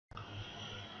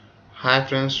Hi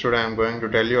friends, today I am going to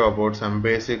tell you about some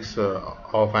basics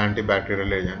of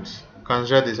antibacterial agents.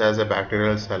 Consider this as a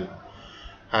bacterial cell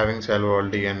having cell wall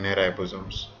DNA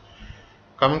ribosomes.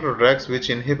 Coming to drugs which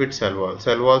inhibit cell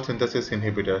wall synthesis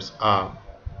inhibitors are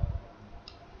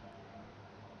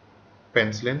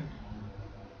penicillin,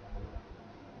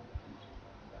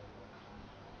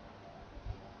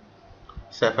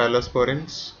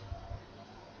 cephalosporins,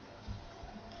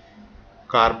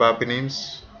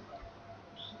 carbapinins,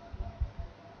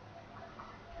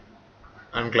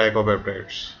 and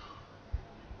glycopeptides.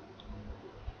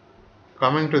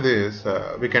 Coming to this,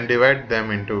 we can divide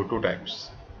them into two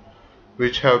types,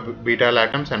 which have beta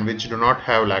lactams and which do not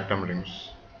have lactam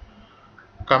rings.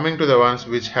 Coming to the ones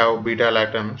which have beta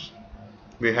lactams,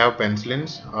 we have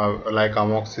penicillins like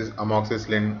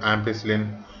amoxicillin,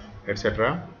 ampicillin,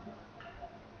 etc.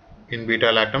 In beta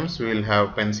lactams, we will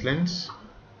have penicillins,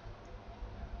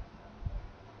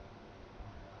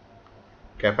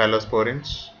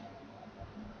 cephalosporins,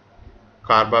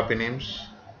 carbapinins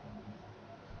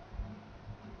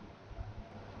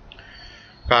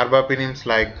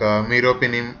like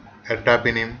meropenem,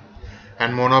 ertapenem,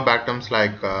 and monobactams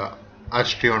like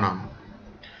aztreonam.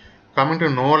 Coming to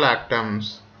no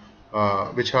lactams,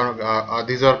 which are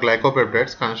these are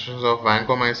glycopeptides consisting of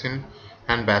vancomycin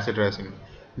and bacitracin.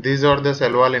 These are the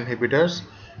cell wall inhibitors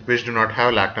which do not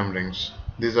have lactam rings.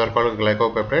 These are called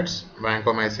glycopeptides,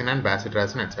 vancomycin and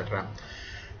bacitracin, etc.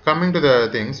 Coming to the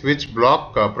things which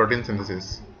block protein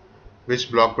synthesis.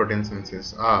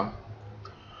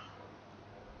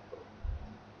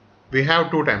 We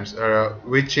have two types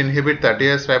which inhibit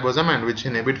 30S ribosome and which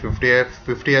inhibit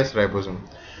 50S ribosome.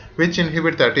 Which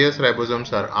inhibit 30S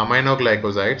ribosomes are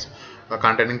aminoglycosides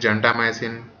containing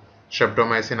gentamicin,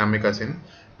 streptomycin, amikacin,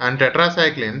 and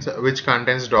tetracyclines which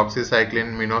contains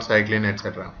doxycycline, minocycline,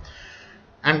 etc.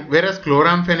 And whereas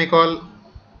chloramphenicol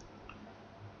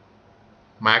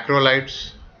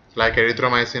macrolides like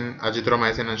erythromycin,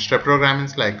 azithromycin, and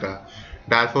streptogramins like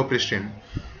dalfopristin,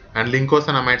 and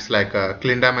lincosamimides like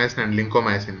clindamycin and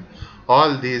lincomycin,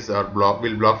 all these are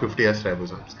will block 50S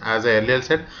ribosomes. As I earlier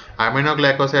said,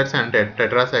 aminoglycosides and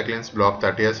tetracyclines block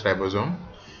 30S ribosome,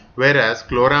 whereas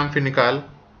chloramphenicol,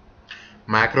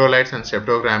 macrolides, and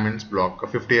streptogramins block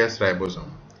 50S ribosome.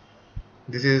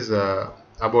 This is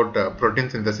about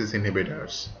protein synthesis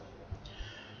inhibitors.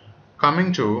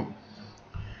 Coming to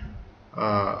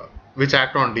which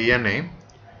act on DNA,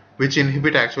 which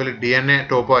inhibit actually DNA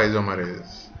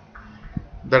topoisomerases.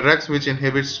 The drugs which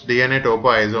inhibits DNA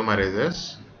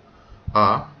topoisomerases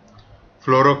are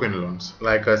fluoroquinolones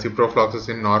like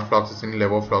ciprofloxacin, norfloxacin,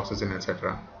 levofloxacin,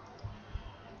 etc.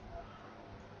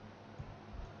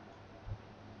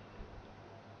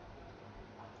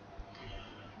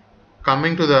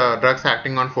 Coming to the drugs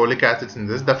acting on folic acid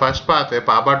synthesis, the first pathway,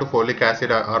 PABA to folic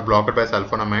acid, are blocked by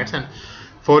sulfonamides, and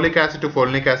folic acid to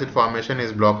folic acid formation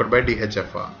is blocked by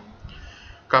DHFR.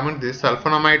 Coming to this,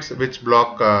 sulfonamides which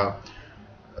block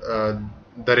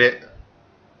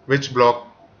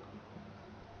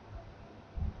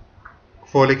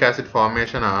folic acid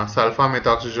formation are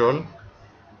sulfamethoxazole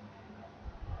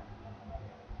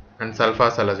and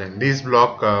sulfasalazine. These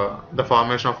block the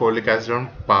formation of folic acid on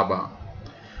PABA.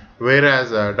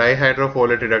 Whereas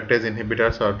dihydrofolate reductase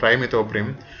inhibitors or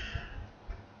trimethoprim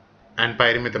and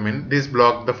pyrimethamine, these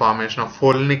block the formation of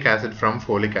folinic acid from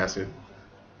folic acid.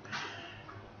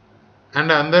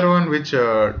 And another one which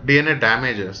DNA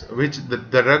damages, which the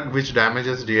drug which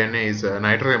damages DNA is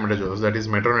nitroimidazole, that is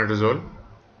metronidazole,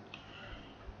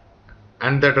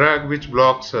 and the drug which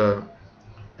blocks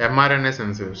mRNA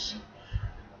synthesis,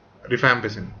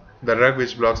 rifampicin. The drug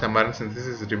which blocks mRNA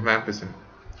synthesis is rifampicin.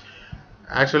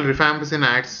 Actually, rifampicin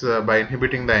acts by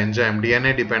inhibiting the enzyme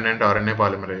DNA-dependent RNA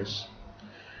polymerase.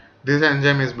 This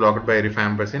enzyme is blocked by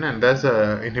rifampicin and thus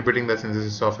inhibiting the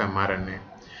synthesis of mRNA.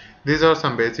 These are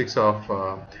some basics of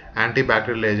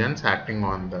antibacterial agents acting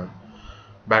on the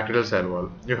bacterial cell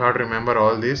wall. You have to remember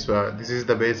all this. This is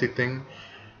the basic thing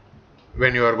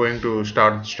when you are going to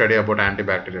start study about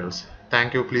antibacterials.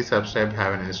 Thank you. Please subscribe.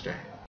 Have a nice day.